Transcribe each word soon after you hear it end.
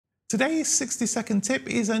Today's 60-second tip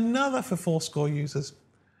is another for ForScore users.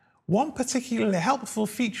 One particularly helpful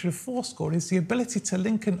feature of ForScore is the ability to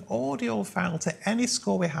link an audio file to any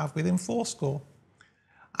score we have within ForScore.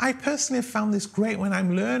 I personally have found this great when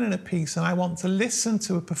I'm learning a piece and I want to listen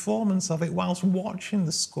to a performance of it whilst watching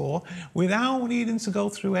the score without needing to go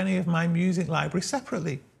through any of my music library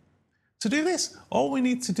separately. To do this, all we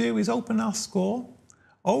need to do is open our score,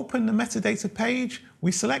 open the metadata page,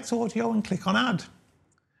 we select audio and click on Add.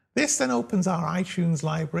 This then opens our iTunes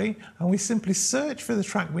library and we simply search for the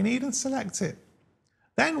track we need and select it.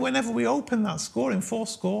 Then whenever we open that score in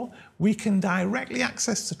ForScore, we can directly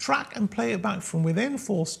access the track and play it back from within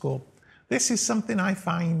ForScore. This is something I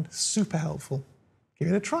find super helpful. Give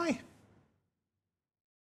it a try.